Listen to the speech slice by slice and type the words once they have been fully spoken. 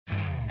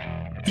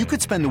You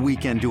could spend the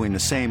weekend doing the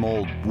same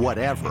old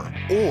whatever,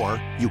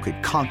 or you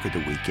could conquer the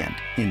weekend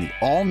in the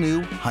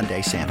all-new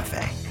Hyundai Santa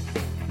Fe.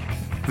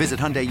 Visit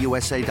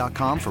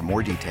HyundaiUSA.com for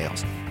more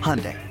details.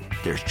 Hyundai,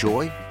 there's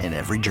joy in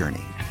every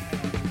journey.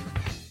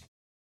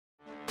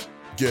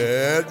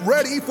 Get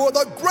ready for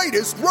the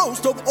greatest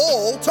roast of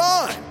all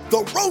time,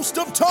 the Roast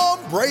of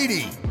Tom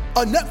Brady,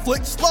 a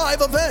Netflix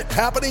live event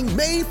happening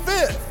May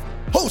 5th.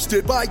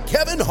 Hosted by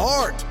Kevin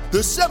Hart, the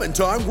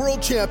 7-time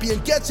world champion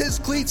gets his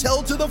cleats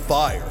held to the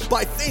fire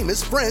by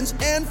famous friends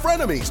and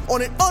frenemies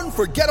on an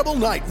unforgettable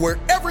night where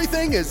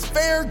everything is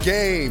fair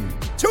game.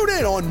 Tune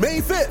in on May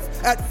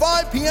 5th at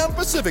 5 p.m.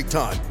 Pacific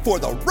time for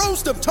the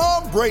Roast of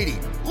Tom Brady,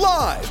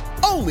 live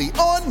only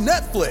on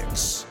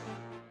Netflix.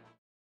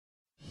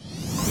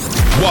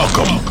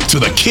 Welcome to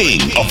the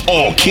King of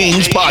All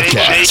Kings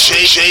podcast,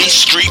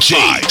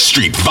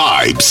 Street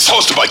Vibes,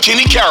 hosted by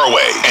Kenny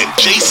Caraway and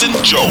Jason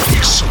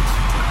Jones.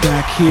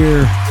 Back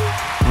here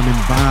on them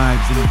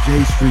vibes, and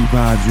J Street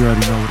Vibes, you already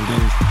know what it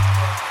is.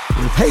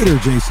 With hater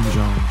Jason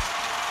Jones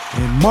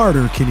and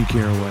martyr Kenny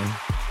Caraway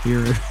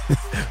here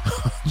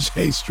on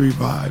J Street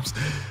Vibes.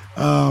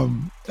 I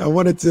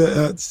wanted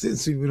to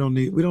see we don't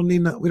need no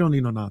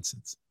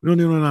nonsense. We don't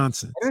need no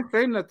nonsense. I didn't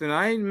say nothing.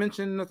 I ain't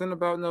mentioned nothing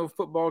about no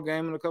football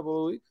game in a couple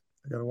of weeks.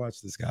 I gotta watch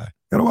this guy.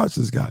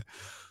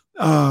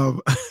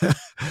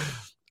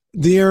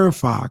 De'Aaron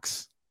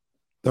Fox,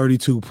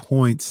 32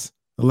 points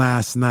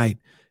last night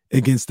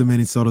against the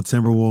Minnesota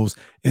Timberwolves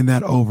in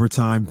that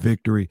overtime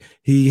victory.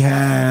 He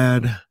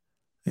had,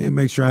 let me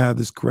make sure I have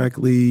this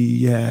correctly,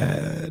 he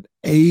had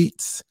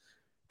 8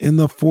 in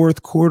the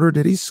fourth quarter.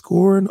 Did he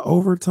score in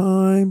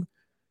overtime?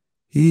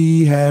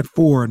 He had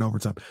 4 in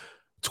overtime.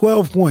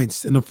 12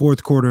 points in the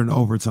fourth quarter in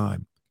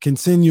overtime.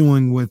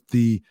 Continuing with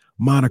the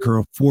moniker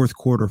of fourth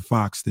quarter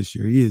Fox this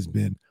year. He has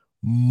been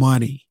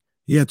money.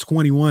 He had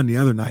 21 the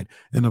other night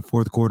in the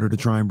fourth quarter to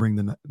try and bring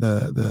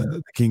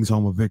the Kings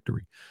home a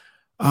victory.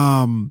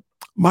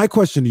 My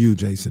question to you,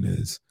 Jason,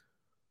 is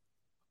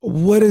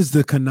what is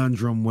the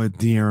conundrum with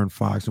De'Aaron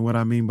Fox? And what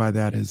I mean by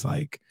that is,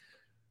 like,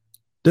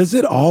 does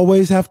it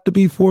always have to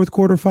be fourth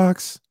quarter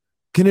Fox?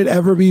 Can it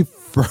ever be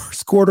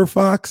first quarter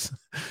Fox?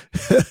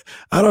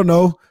 I don't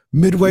know.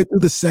 Midway through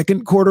the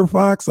second quarter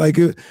Fox? Like,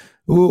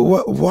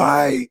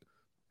 why?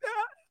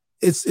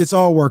 It's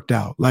all worked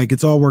out. Like,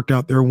 it's all worked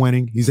out. They're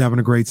winning. He's having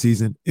a great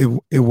season.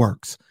 It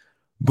works.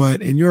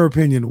 But in your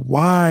opinion,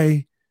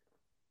 why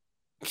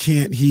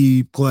can't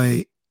he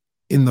play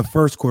in the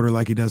first quarter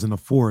like he does in the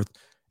fourth,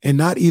 and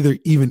not either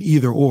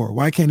or?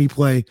 Why can't he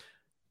play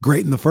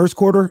great in the first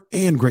quarter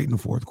and great in the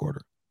fourth quarter?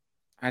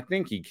 I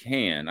think he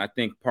can. I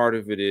think part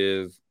of it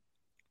is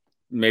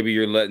maybe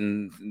you're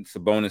letting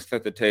Sabonis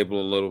set the table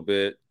a little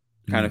bit,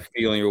 kind of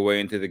feeling your way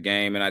into the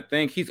game. And I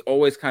think he's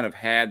always kind of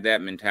had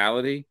that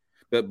mentality.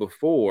 But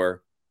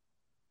before,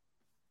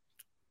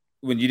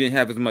 when you didn't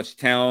have as much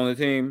talent on the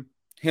team,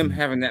 him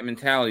having that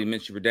mentality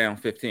meant you were down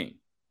 15.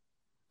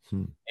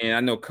 And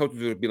I know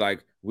coaches would be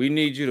like, we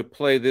need you to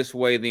play this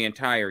way the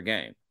entire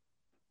game.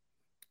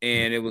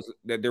 And it was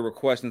that there were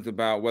questions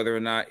about whether or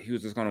not he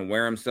was just going to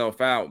wear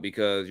himself out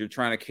because you're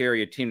trying to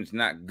carry a team that's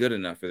not good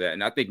enough for that.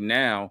 And I think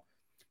now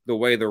the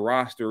way the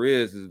roster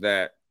is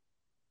that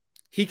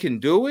he can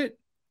do it,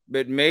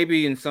 but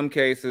maybe in some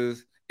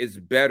cases it's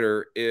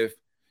better if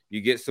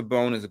you get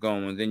Sabonis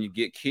going, then you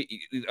get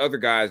these other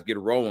guys get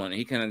rolling, and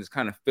he kind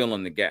of fill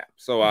in the gap.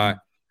 So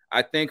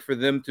I think for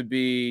them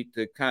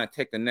to kind of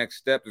take the next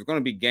step, there's going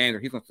to be games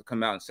where he's going to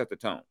come out and set the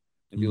tone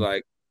and be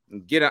like,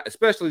 get out,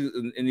 especially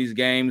in these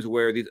games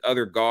where these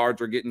other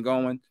guards are getting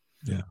going.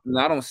 Yeah. And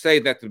I don't say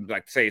that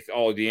to say it's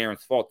all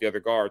De'Aaron's fault, the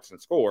other guards can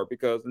score,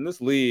 because in this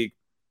league,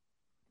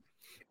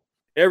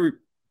 every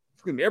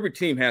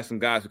team has some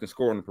guys who can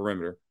score on the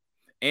perimeter.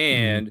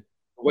 And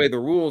the way the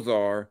rules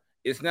are,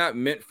 it's not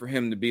meant for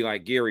him to be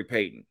like Gary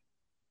Payton.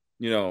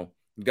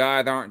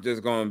 Guys aren't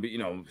just going to be,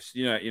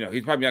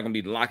 he's probably not going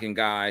to be locking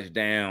guys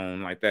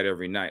down like that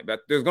every night.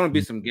 But there's going to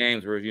be some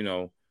games where,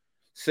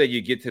 say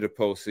you get to the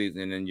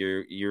postseason and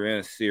you're in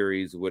a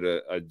series with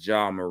a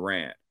Ja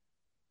Morant.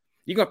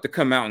 You're going to have to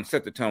come out and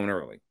set the tone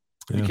early.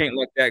 Yeah. You can't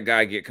let that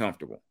guy get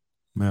comfortable.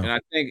 Yeah. And I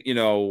think,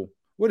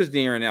 what is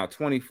De'Aaron now,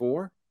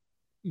 24?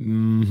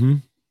 Mm-hmm.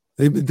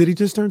 Did he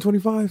just turn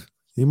 25?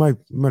 He might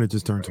have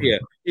just turned 25.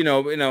 Yeah,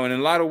 and in a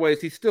lot of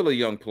ways, he's still a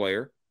young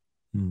player.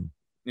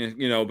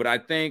 But I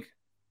think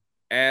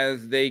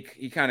as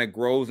he kind of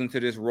grows into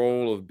this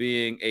role of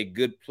being a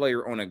good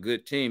player on a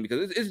good team,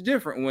 because it's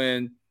different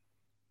when,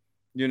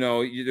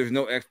 there's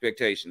no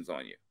expectations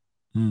on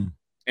you.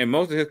 And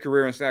most of his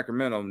career in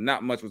Sacramento,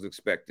 not much was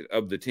expected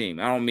of the team.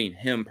 I don't mean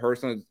him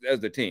personally,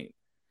 as the team.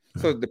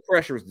 So the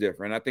pressure is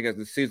different. I think as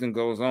the season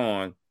goes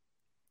on,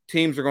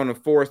 teams are going to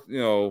force,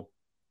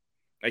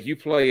 like you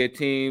play a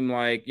team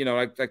like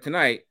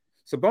tonight,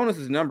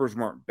 Sabonis' numbers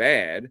weren't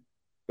bad,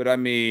 but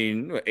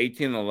 18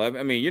 and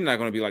 11. You're not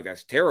going to be like,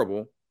 that's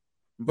terrible.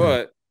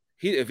 But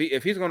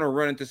if he's going to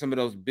run into some of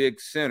those big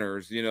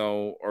centers,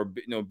 or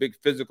big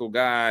physical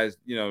guys,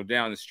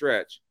 down the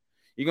stretch,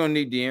 you're going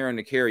to need De'Aaron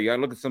to carry. You got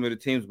to look at some of the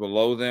teams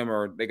below them,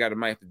 or they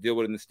might have to deal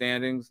with it in the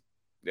standings.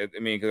 I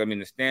mean, because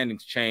the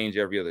standings change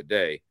every other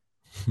day.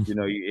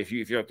 If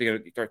you start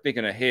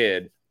thinking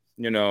ahead,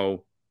 a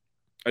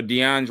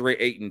DeAndre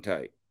Ayton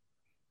type,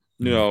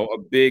 a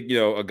big,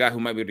 a guy who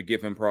might be able to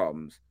give him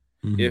problems.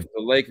 Mm-hmm. If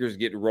the Lakers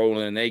get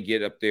rolling and they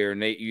get up there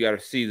and you got to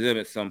see them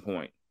at some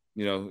point,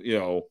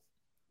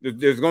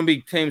 there's going to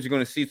be teams you're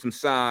going to see some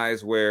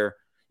size where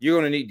you're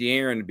going to need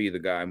De'Aaron to be the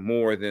guy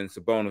more than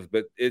Sabonis,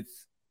 but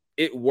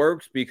it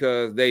works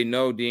because they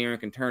know De'Aaron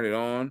can turn it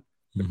on.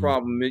 The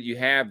problem that you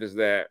have is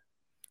that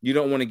you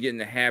don't want to get in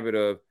the habit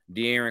of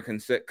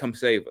De'Aaron come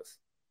save us.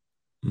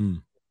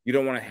 You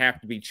don't want to have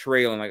to be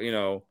trailing.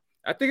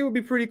 I think it would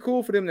be pretty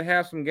cool for them to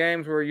have some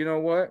games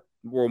where,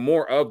 or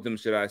more of them,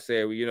 should I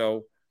say,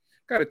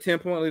 got a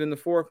 10-point lead in the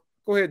fourth.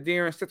 Go ahead,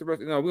 De'Aaron, set the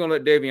rest. No, we're going to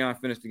let Davion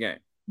finish the game.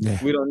 Yeah.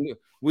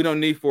 We don't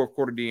need fourth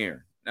quarter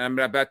De'Aaron.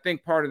 But I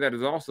think part of that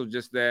is also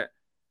just that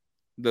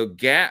the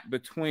gap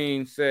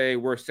between, say,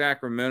 where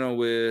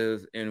Sacramento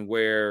is and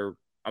where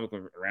I'm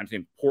looking around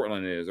saying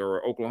Portland is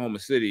or Oklahoma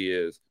City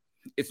is,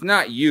 it's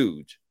not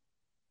huge.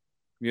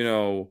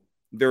 And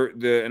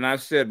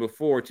I've said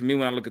before, to me,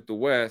 when I look at the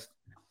West,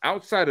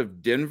 outside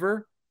of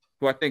Denver,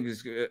 who I think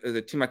is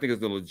a team I think is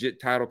the legit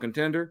title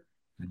contender,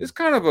 it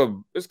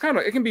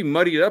can be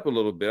muddied up a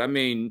little bit. I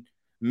mean,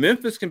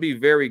 Memphis can be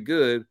very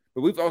good, but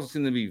we've also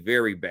seen them be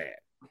very bad.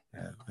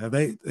 Yeah,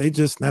 they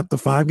just snapped the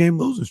 5-game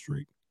losing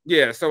streak.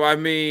 Yeah, so I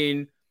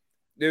mean,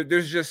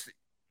 there's just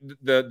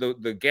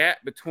the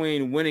gap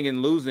between winning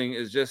and losing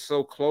is just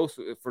so close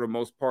for the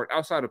most part.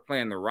 Outside of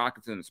playing the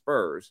Rockets and the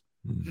Spurs,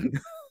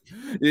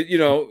 you're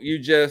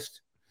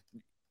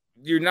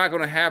not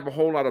going to have a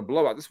whole lot of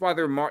blowouts. That's why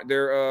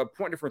their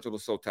point differential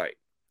is so tight.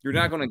 You're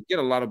not going to get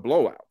a lot of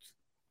blowouts.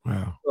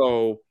 Wow.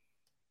 So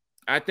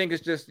I think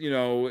it's just,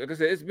 like I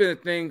said, it's been a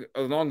thing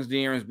as long as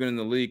De'Aaron's been in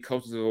the league.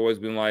 Coaches have always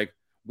been like,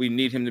 we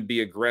need him to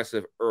be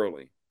aggressive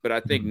early. But I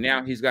think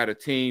now he's got a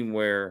team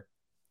where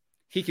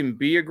he can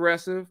be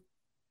aggressive,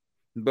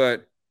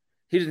 but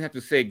he doesn't have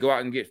to say go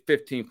out and get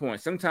 15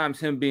 points. Sometimes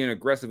him being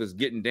aggressive is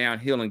getting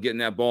downhill and getting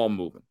that ball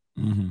moving.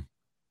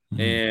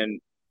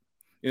 And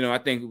I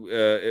think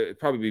it'd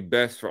probably be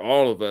best for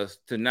all of us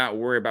to not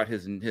worry about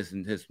his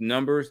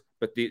numbers,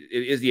 but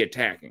is he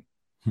attacking?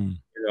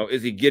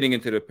 Is he getting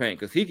into the paint?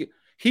 Because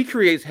he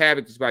creates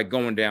havoc just by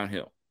going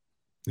downhill.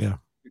 Yeah.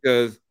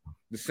 Because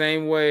the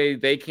same way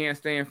they can't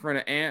stay in front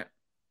of Ant,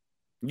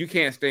 you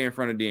can't stay in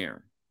front of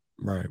De'Aaron.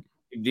 Right.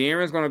 If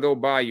De'Aaron's going to go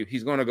by you,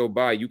 he's going to go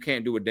by. You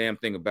can't do a damn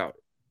thing about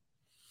it.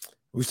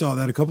 We saw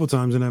that a couple of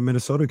times in that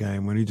Minnesota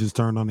game when he just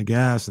turned on the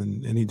gas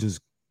and he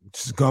just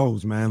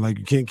goes, man. Like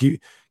you can't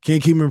keep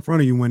him in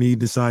front of you when he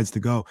decides to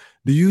go.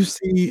 Do you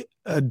see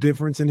a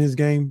difference in his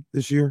game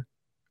this year?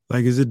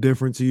 Like, is it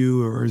different to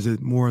you, or is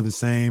it more of the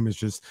same? It's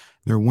just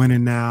they're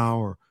winning now,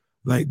 or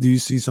like, do you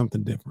see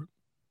something different?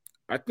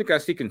 I think I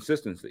see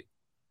consistency.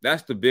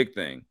 That's the big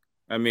thing.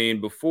 I mean,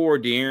 before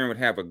De'Aaron would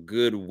have a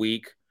good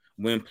week,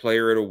 win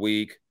player of the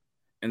week,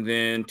 and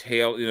then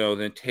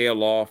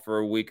tail off for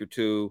a week or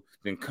two,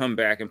 then come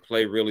back and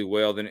play really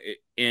well. Then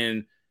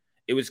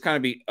it was kind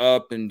of be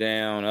up and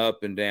down,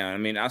 up and down. I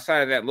mean,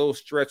 outside of that little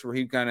stretch where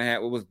he kind of had,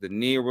 what was the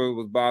knee where it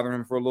was bothering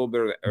him for a little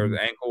bit, or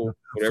the ankle,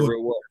 whatever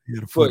it was.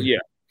 Foot, yeah.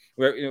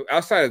 Where,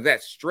 outside of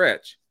that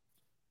stretch,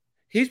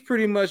 he's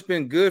pretty much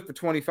been good for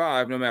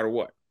 25 no matter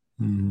what.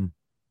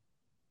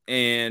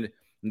 And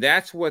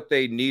that's what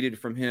they needed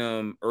from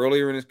him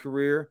earlier in his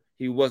career.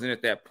 He wasn't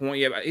at that point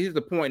yet. He's at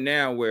the point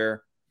now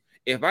where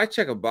if I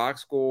check a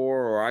box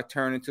score or I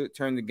turn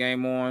the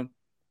game on,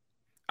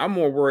 I'm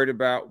more worried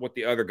about what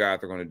the other guys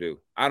are going to do.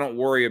 I don't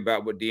worry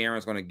about what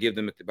De'Aaron's going to give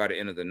them by the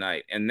end of the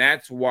night. And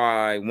that's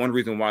one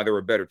reason why they were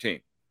a better team,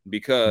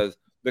 because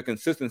the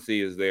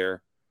consistency is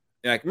there.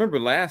 And I remember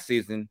last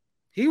season,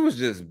 he was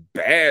just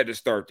bad to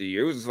start the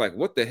year. It was just like,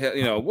 what the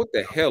hell, what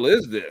the hell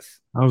is this?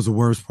 That was the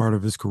worst part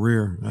of his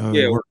career.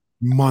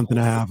 Month and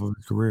a half of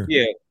his career.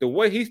 Yeah. The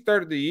way he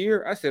started the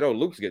year, I said, oh,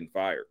 Luke's getting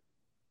fired.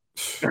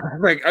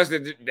 I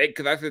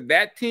said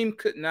that team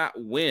could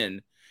not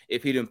win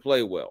if he didn't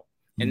play well.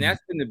 And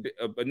that's been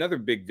another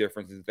big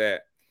difference, is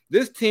that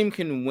this team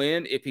can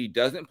win if he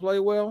doesn't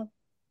play well,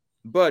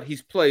 but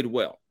he's played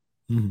well.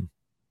 And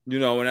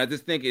I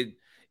just think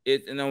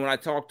and then when I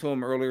talked to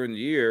him earlier in the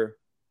year,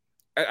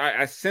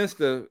 I sensed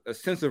a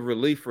sense of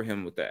relief for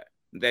him with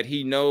that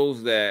he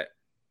knows that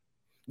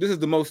this is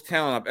the most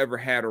talent I've ever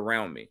had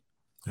around me.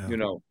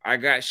 Yeah. I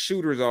got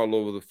shooters all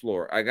over the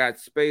floor. I got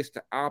space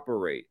to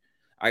operate.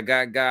 I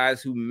got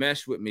guys who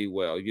mesh with me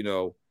well.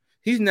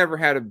 He's never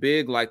had a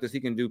big like this he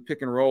can do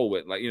pick and roll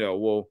with. Like,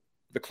 well,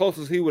 the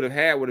closest he would have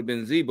had would have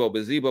been Zebo,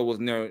 but Zebo was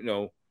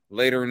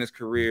later in his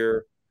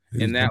career.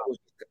 And that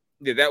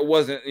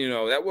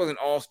wasn't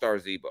all-star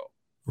Zebo.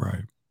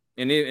 Right.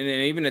 And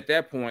even at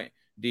that point,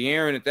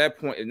 De'Aaron at that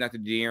point is not the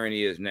De'Aaron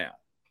he is now.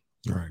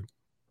 Right.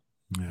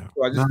 Yeah.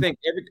 So I just think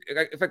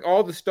it's like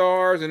all the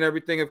stars and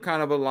everything have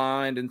kind of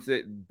aligned and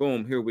said,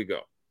 boom, here we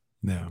go.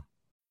 Yeah.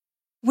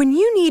 When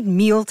you need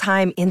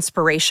mealtime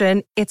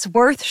inspiration, it's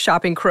worth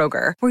shopping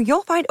Kroger, where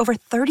you'll find over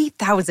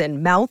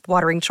 30,000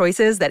 mouth-watering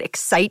choices that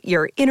excite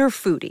your inner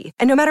foodie.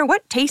 And no matter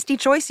what tasty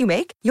choice you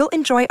make, you'll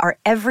enjoy our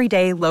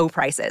everyday low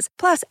prices,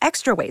 plus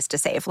extra ways to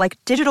save, like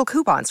digital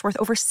coupons worth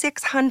over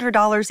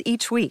 $600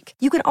 each week.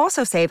 You can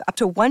also save up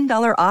to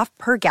 $1 off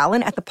per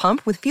gallon at the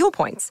pump with fuel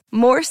points.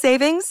 More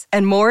savings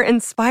and more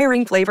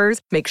inspiring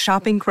flavors make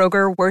shopping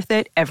Kroger worth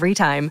it every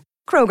time.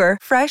 Kroger,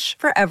 fresh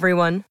for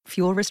everyone.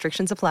 Fuel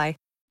restrictions apply.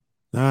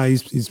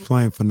 He's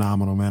playing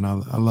phenomenal, man.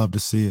 I love to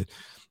see it.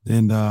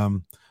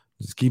 And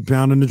just keep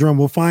pounding the drum.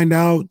 We'll find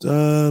out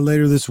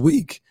later this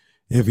week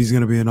if he's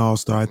going to be an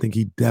all-star. I think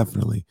he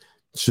definitely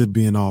should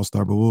be an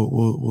all-star, but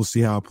we'll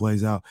see how it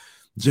plays out.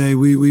 Jay,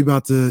 we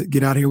about to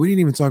get out of here. We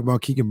didn't even talk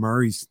about Keegan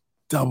Murray's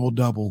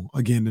double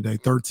again today,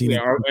 13.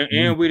 Yeah,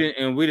 and we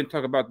didn't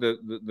talk about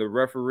the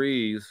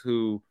referees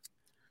who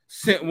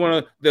sent one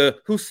of the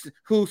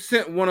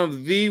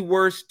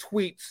worst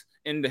tweets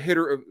in the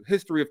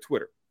history of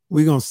Twitter.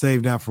 We're going to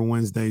save that for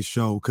Wednesday's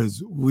show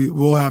because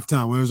we'll have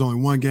time. There's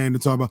only one game to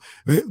talk about.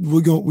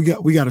 We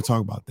got to talk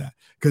about that.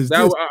 Because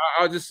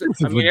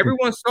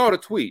everyone saw the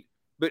tweet,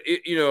 but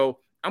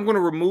I'm going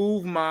to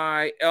remove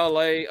my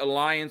LA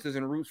alliances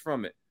and roots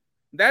from it.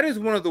 That is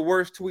one of the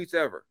worst tweets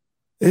ever.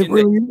 It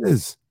really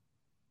is.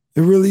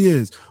 It really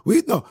is.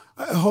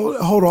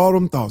 Hold all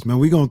them thoughts, man.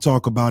 We're going to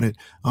talk about it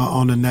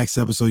on the next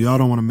episode. Y'all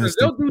don't want to miss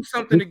it. They'll do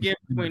something again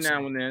between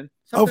now and then.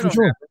 For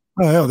sure.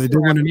 Oh, hell, they did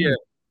one in here.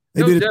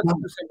 They did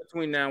something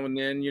between now and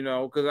then,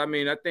 because I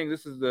think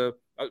this is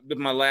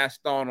my last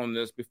thought on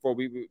this before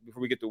we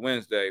get to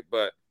Wednesday.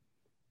 But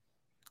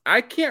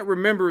I can't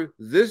remember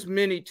this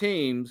many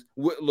teams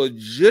with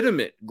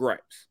legitimate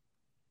gripes,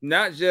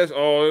 not just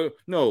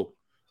no.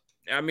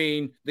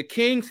 The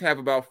Kings have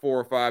about 4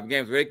 or 5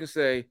 games where they can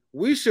say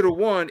we should have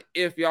won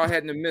if y'all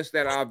hadn't have missed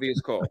that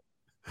obvious call.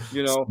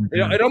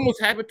 It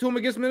almost happened to them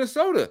against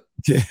Minnesota.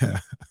 Yeah,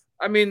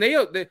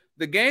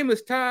 the game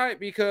is tied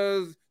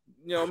because.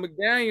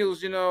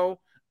 McDaniels,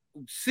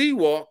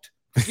 C-walked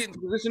to get in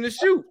position to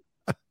shoot.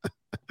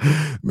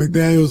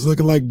 McDaniels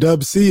looking like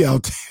Dub C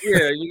out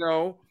there.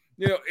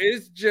 Yeah,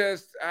 it's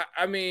just,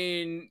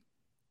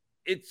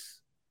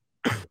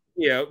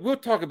 we'll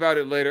talk about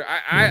it later.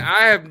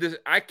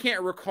 I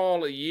can't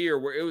recall a year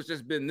where it was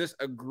just been this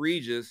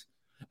egregious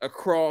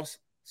across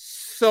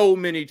so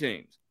many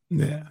teams.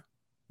 Yeah,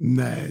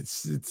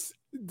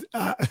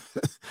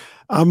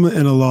 I'm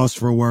in a loss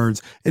for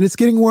words, and it's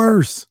getting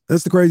worse.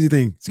 That's the crazy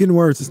thing. It's getting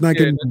worse. It's not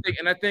getting.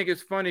 And I think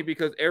it's funny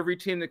because every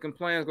team that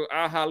complains goes,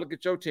 "Aha! Look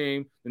at your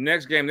team." The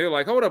next game, they're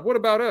like, "Hold up, what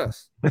about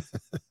us?"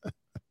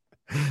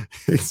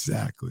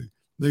 Exactly,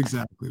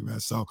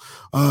 man. So,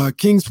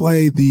 Kings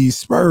play the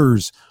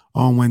Spurs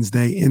on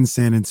Wednesday in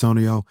San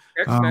Antonio.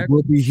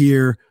 We'll be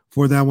here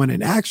for that one,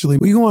 and actually,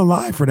 we going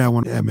live for that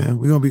one. Yeah, man,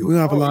 we're gonna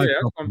have a live.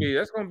 Yeah,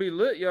 that's gonna be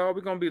lit, y'all.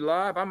 We're gonna be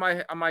live. I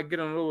might get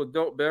a little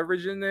adult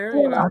beverage in there.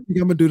 I think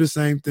I'm gonna do the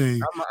same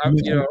thing.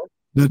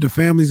 The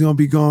family's gonna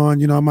be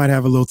gone. I might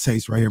have a little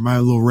taste right here. Might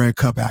have a little red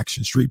cup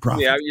action, street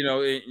profit. Yeah,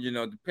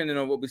 depending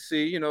on what we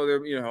see,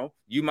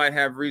 you might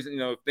have reason.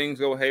 If things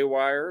go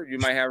haywire, you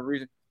might have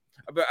reason.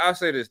 But I'll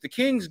say this: the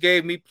Kings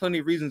gave me plenty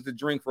of reasons to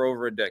drink for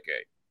over a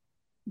decade.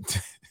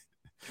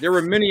 There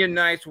were many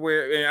nights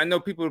where, and I know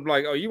people would be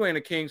like, "Oh, you ain't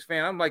a Kings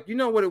fan." I'm like, you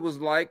know what it was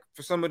like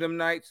for some of them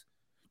nights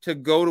to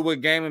go to a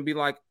game and be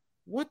like,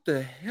 "What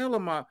the hell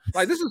am I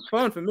like?" This is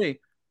fun for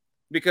me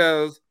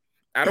because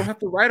I don't have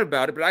to write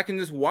about it, but I can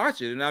just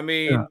watch it.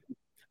 And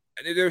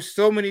there's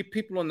so many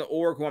people on the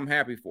org who I'm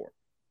happy for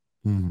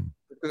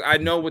because I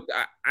know what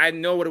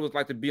it was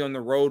like to be on the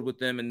road with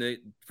them and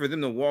for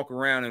them to walk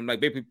around and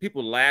like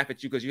people laugh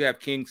at you because you have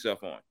King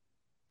stuff on.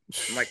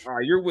 I'm like, "Oh,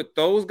 you're with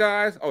those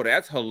guys? Oh,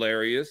 that's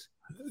hilarious."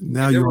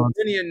 Now you're on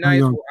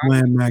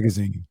Slam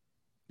magazine.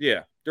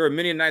 Yeah, there are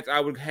many nights I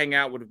would hang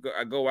out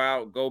I go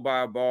out, go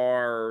by a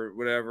bar or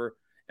whatever,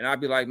 and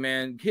I'd be like,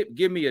 "Man,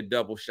 give me a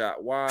double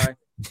shot." Why?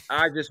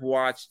 I just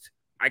watched.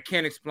 I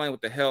can't explain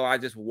what the hell I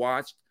just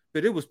watched,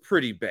 but it was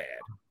pretty bad.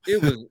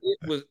 It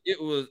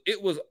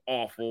was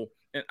awful,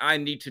 and I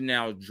need to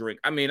now drink.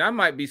 I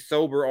might be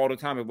sober all the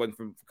time if it wasn't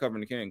for covering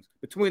the Kings.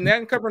 Between that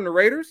and covering the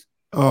Raiders,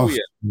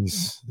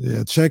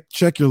 yeah.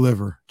 Check your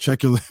liver.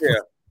 Check your liver. Yeah.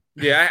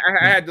 Yeah,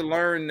 I had to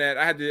learn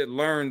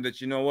that.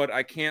 You know what?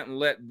 I can't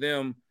let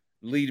them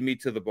lead me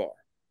to the bar.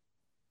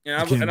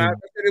 And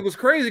it was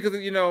crazy because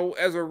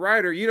as a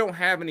writer, you don't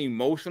have an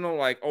emotional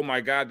like, "Oh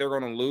my God, they're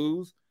going to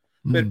lose."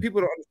 But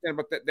people don't understand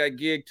about that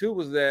gig too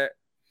was that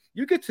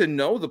you get to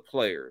know the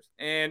players,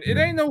 and it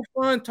ain't no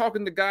fun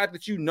talking to guys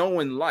that you know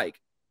and like.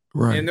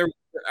 Right. And there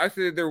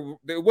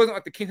wasn't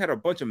like the Kings had a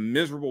bunch of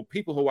miserable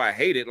people who I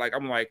hated. Like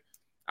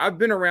I've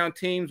been around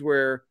teams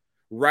where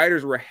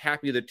writers were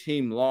happy the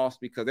team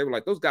lost because they were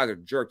like, "Those guys are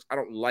jerks. I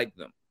don't like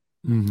them."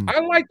 I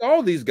liked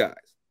all these guys.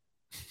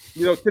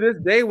 To this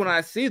day, when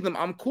I see them,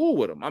 I'm cool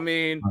with them.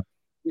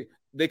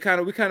 We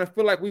kind of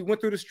feel like we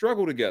went through the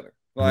struggle together.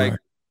 Like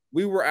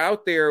we were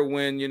out there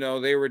when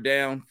they were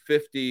down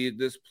 50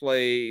 this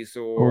place,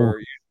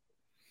 or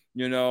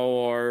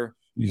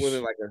was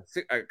it like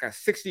a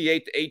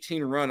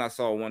 68-18 run I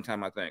saw one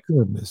time, I think.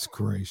 Goodness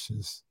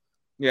gracious.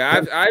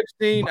 Yeah,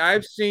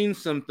 I've seen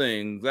some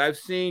things. I've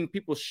seen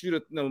people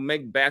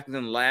make baskets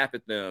and laugh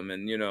at them,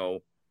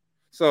 and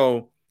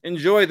so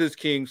enjoy this,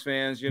 Kings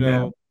fans.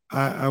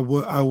 I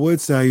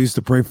would say I used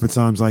to pray for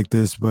times like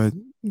this, but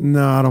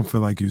no, I don't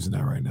feel like using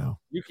that right now.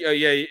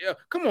 Yeah.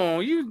 Come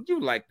on, you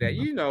like that?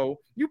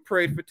 You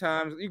prayed for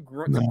times you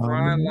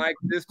grind like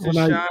this to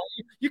shine.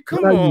 You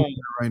come on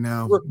right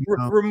now.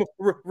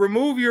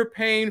 Remove your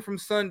pain from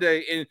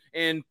Sunday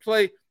and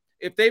play.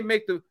 If they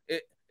make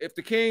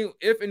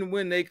if and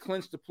when they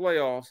clinch the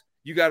playoffs,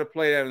 you got to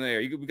play that in there.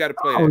 We got to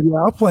play that.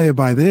 Yeah, I'll play it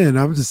by then.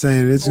 I'm just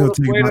saying it's going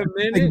to take about a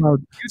minute. You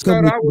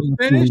thought I was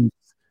finished?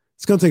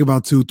 It's going to take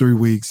about 2-3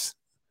 weeks.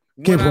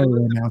 Can't play it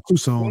right now. Too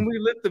soon. When we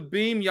lit the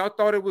beam, y'all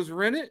thought it was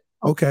rented?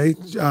 Okay.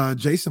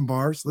 Jason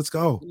Bars, let's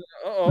go.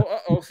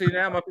 See,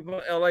 now my people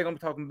in LA gonna be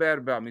talking bad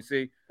about me.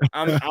 See,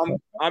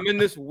 I'm in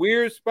this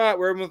weird spot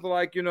where everyone's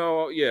like,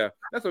 yeah,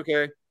 that's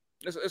okay.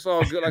 It's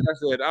all good. Like I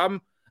said,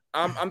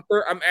 I'm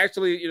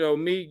actually,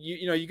 me,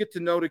 you get to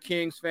know the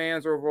Kings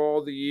fans over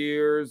all the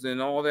years and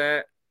all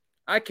that.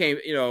 I can't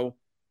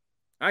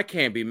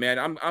be mad.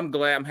 I'm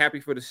glad. I'm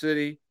happy for the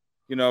city,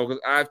 because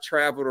I've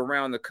traveled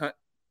around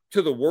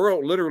to the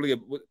world, literally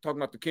talking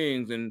about the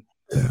Kings, and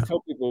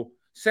tell people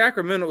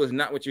Sacramento is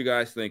not what you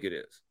guys think it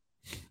is.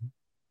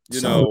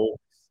 So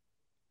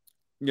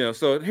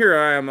here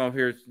I am out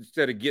here,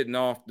 instead of getting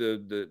off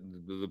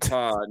the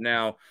pod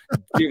now,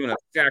 giving a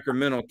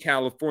Sacramento,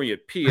 California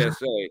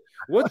PSA.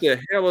 What the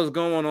hell is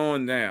going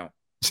on now?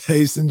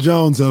 Jason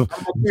Jones of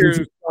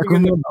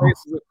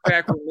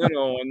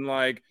Sacramento, and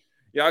like,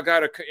 y'all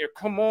gotta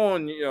come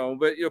on,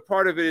 but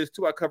part of it is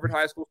too, I covered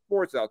high school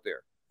sports out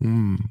there.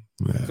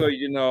 So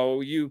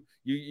you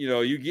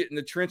get in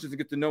the trenches to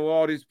get to know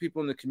all these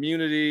people in the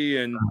community,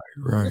 and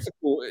right.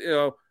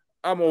 Cool,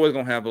 I'm always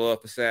gonna have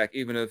love for Sac,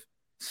 even if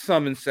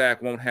some in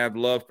Sac won't have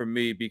love for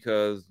me,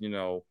 because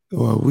Well,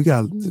 we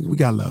got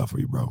love for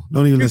you, bro.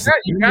 Don't even listen.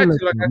 You got to,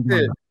 like I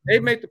said, they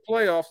make the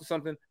playoffs or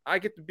something. I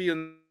get to be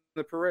in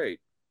the parade.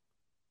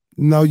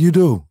 No, you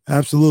do.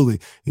 Absolutely.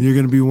 And you're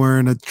gonna be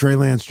wearing a Trey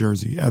Lance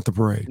jersey at the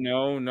parade.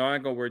 No, I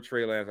ain't gonna wear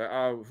Trey Lance.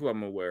 Who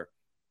I'm gonna wear?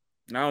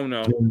 I don't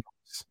know.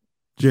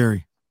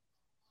 Jerry.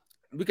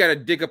 We got to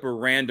dig up a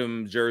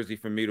random jersey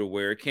for me to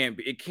wear. I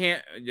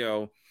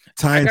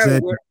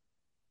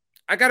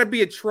got to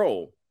be a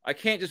troll. I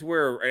can't just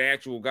wear an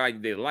actual guy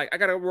they like. I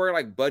got to wear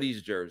like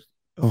Buddy's jersey.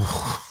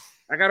 Oh.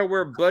 I got to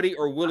wear Buddy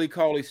or Willie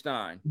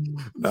Cauley-Stein.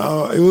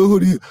 No, who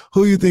do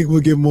you think will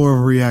get more of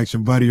a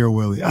reaction, Buddy or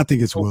Willie? I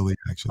think it's Willie,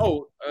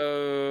 actually.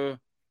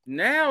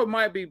 Now it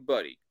might be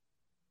Buddy.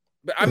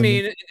 But I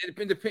mean, it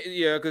depends.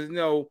 Yeah, because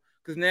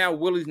now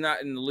Willie's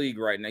not in the league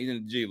right now. He's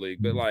in the G League.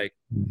 But like,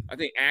 I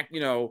think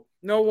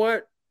know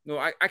what? No,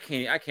 I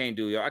can't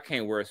do y'all. I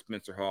can't wear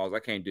Spencer Hawes. I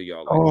can't do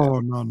y'all like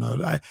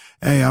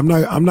that. No.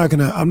 I'm not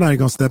even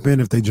gonna step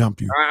in if they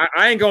jump you.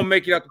 I ain't gonna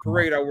make it out the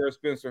parade. I wear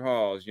Spencer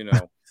Hawes, and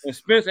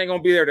Spence ain't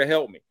gonna be there to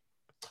help me.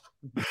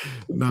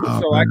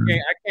 So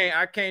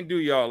I can't do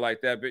y'all like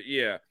that. But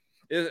yeah,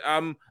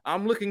 I'm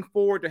looking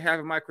forward to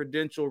having my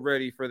credential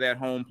ready for that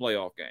home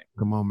playoff game.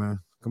 Come on, man.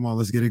 Come on,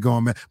 let's get it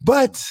going, man.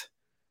 But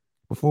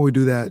before we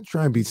do that,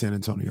 try and beat San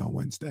Antonio on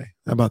Wednesday.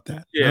 How about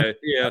that? Yeah.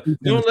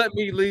 Don't let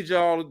me lead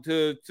y'all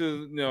to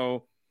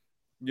the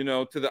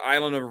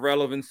island of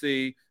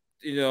relevancy,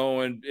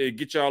 and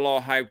get y'all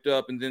all hyped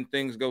up, and then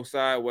things go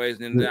sideways,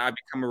 and then I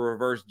become a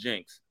reverse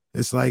jinx.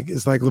 It's like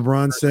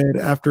LeBron said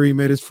after he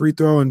made his free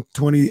throw in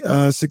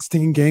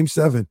 2016 Game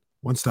 7.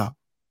 One stop.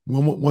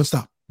 One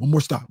stop. One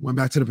more stop. Went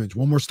back to the bench.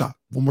 One more stop.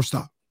 One more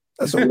stop.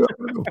 That's what we're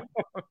going to do.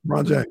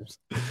 LeBron James.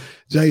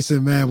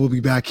 Jason, man, we'll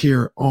be back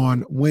here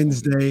on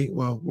Wednesday.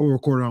 Well, we'll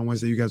record it on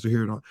Wednesday. You guys will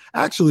hear it on.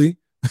 Actually,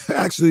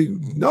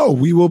 no,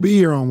 we will be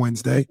here on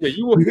Wednesday. Yeah,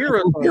 you will hear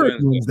it on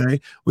Wednesday.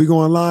 We're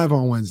going live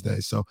on Wednesday.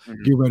 So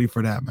get ready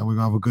for that, man. We're going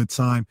to have a good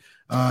time.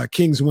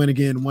 Kings win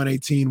again,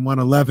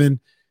 118-111.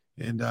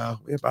 And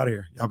we're out of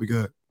here. Y'all be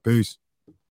good. Peace.